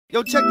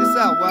Yo, check this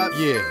out, Watts.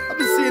 Yeah. I've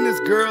been seeing this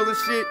girl and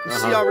shit, and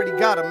she already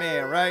got a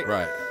man, right?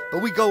 Right.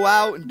 But we go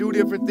out and do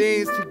different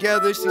things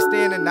together. She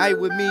staying the night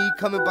with me,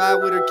 coming by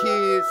with her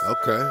kids.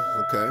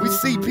 Okay. We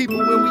see people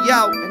when we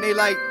out, and they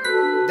like,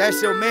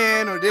 that's your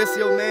man, or this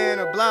your man,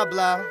 or blah,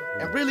 blah.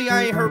 And really,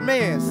 I ain't her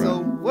man, so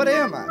what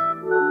am I?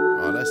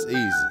 Oh, that's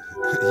easy.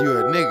 You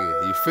a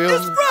nigga, you feel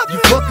me? You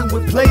fucking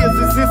with players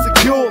is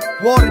insecure.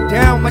 Watered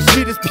down, my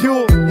shit is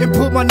pure.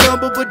 Input my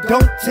number, but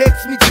don't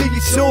text me till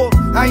you're sure.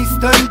 I ain't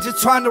stunning,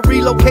 just trying to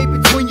relocate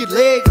between your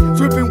legs.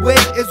 Dripping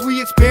wet as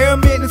we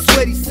experiment in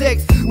sweaty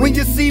sex. When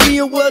you see me,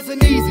 it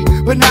wasn't easy,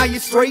 but now you're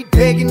straight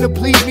begging to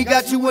please me.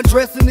 Got you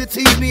undressing to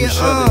tease me and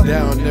shut it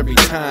down every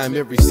time,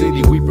 every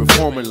city we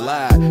performing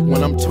live.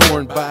 When I'm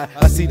torn by,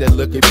 I see that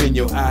look up in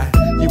your eye.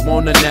 You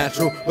want a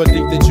natural, but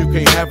think that you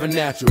can't have a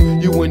natural.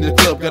 You in the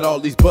club, got all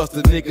these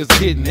busted niggas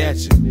getting at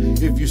you.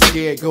 If you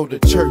scared, go to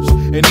church,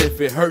 and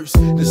if it hurts,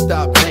 then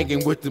stop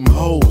hanging with them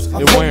hoes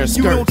and wearing skirts.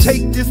 You don't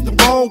take this the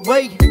wrong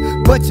way,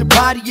 but your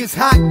body is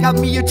hot, got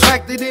me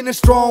attracted in a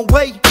strong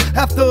way.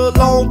 After a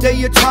long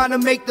day of trying to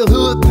make the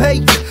hood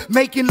pay,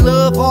 making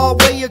love all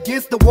way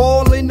against the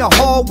wall in the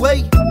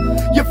hallway.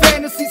 Your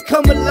fantasies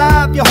come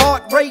alive, your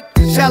heart rate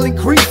shall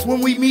increase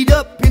when we meet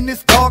up in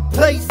this dark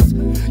place.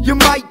 You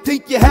might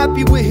think you're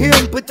happy with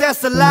him, but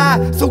that's a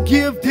lie, so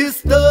give this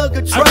thug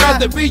a try. I'd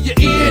rather be your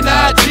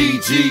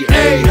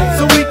N-I-G-G-A,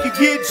 so we can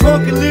get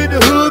drunk and live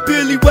the hood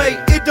Billy way.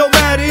 It don't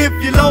matter if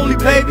you're lonely,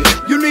 baby,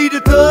 you need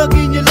a thug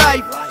in your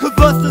life, cause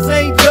busters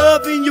ain't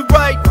loving you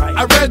right.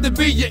 I'd rather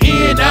be your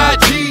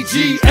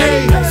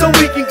N-I-G-G-A, so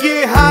we can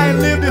get high and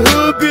live the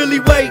hood Billy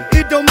way.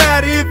 It don't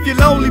matter if you're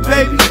lonely,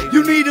 baby,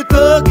 you need a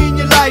thug in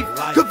your life,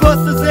 cause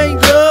busters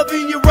ain't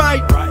loving you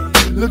right.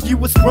 Look, you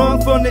was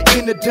sprung from the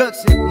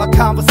introduction. My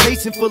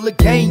conversation full of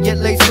game, yet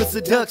laced with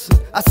seduction.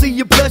 I see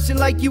you blushing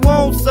like you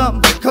own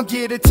something. Come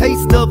get a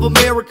taste of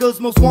America's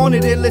most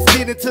wanted, and let's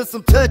get into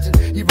some touching.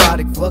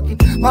 Erotic fucking,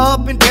 my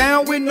up and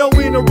down with no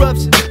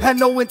interruption. Had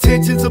no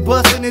intentions of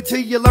busting until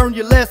you learn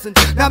your lesson.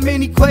 Not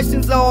many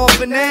questions are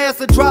often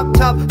asked. A drop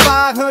top,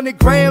 500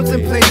 grams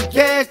and plenty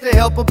cash to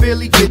help a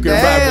Billy get the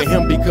ass. You can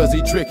ride with him because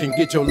he trick and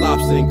get your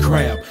lobster and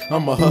crab.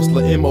 I'm a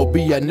hustler,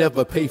 M.O.B. I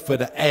never pay for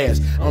the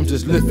ass. I'm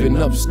just lifting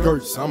up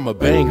skirts. I'ma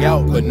bang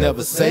out but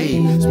never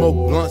save.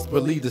 Smoke blunts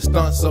but lead the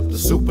stunts up to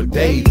Super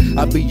Dave.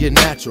 I be your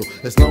natural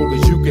as long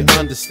as you can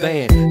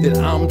understand that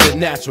I'm the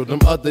natural. Them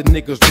other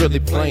niggas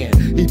really playing.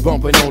 He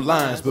bumping on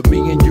lines, but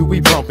me and you we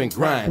bumping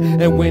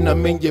grind. And when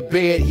I'm in your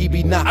bed, he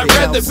be knocking outside.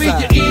 I'd rather be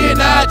your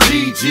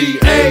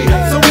N-I-G-G-A,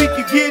 so we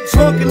can get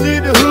drunk and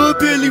live the hood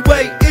Billy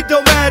way. It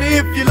don't matter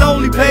if you're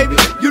lonely, baby,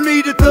 you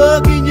need a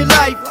thug in your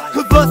life,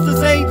 cause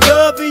busters ain't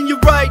loving you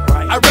right.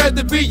 I'd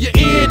rather be your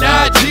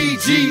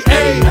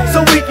N-I-G-G-A,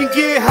 so we can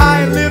get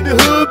high and live the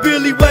hood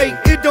Billy way.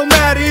 It don't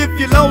matter if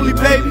you're lonely,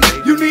 baby,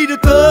 you need a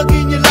thug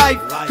in your life,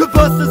 cause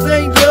busters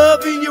ain't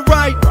loving you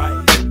right.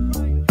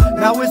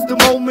 Now it's the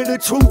moment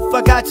of truth,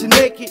 I got you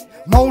naked,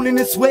 moaning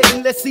and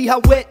sweating, let's see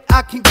how wet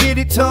I can get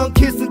it. Tongue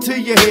kissing till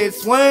your head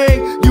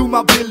swing, you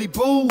my Billy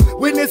boo.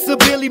 When it's a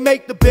Billy,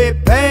 make the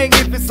bed bang.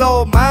 If it's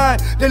all mine,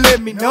 then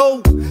let me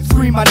know.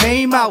 Scream my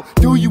name out,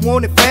 do you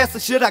want it fast or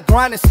should I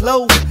grind it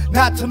slow?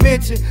 Not to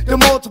mention the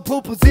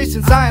multiple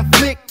positions I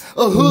inflict.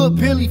 A hood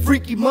Billy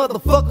freaky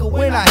motherfucker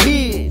when I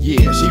hit.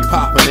 Yeah, she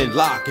popping and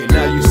locking,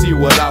 now you see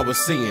what I was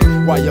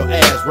seeing. While your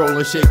ass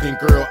rolling, shaking,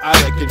 girl,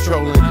 out of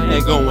controlling.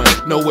 Ain't going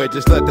nowhere,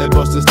 just let that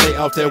buster stay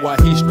out there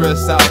while he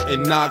stress out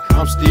and knock.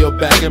 I'm still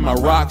bagging my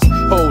rocks,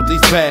 hold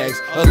these bags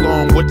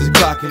along with this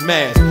Glock and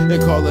mask,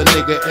 and call a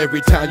nigga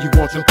every time you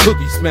want your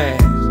cookie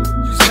smashed.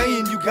 You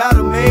saying you got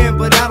a man,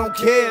 but I don't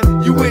care.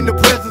 You in the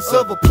presence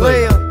of a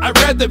player. I'd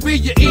rather be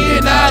your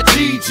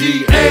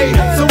N-I-G-G-A,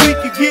 so we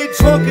can get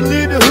drunk and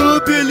live the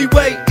hood Billy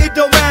way. It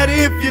don't matter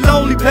if you're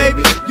lonely,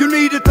 baby, you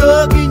need a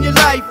thug in your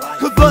life,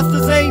 cause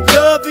busters ain't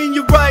loving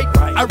you right.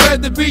 I'd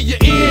rather be your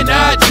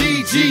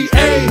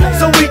N-I-G-G-A,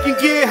 so we can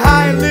get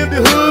high and live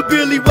the hood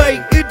Billy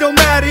way. It don't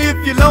matter if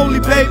you're lonely,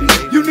 baby,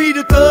 you need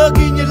a thug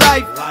in your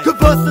life,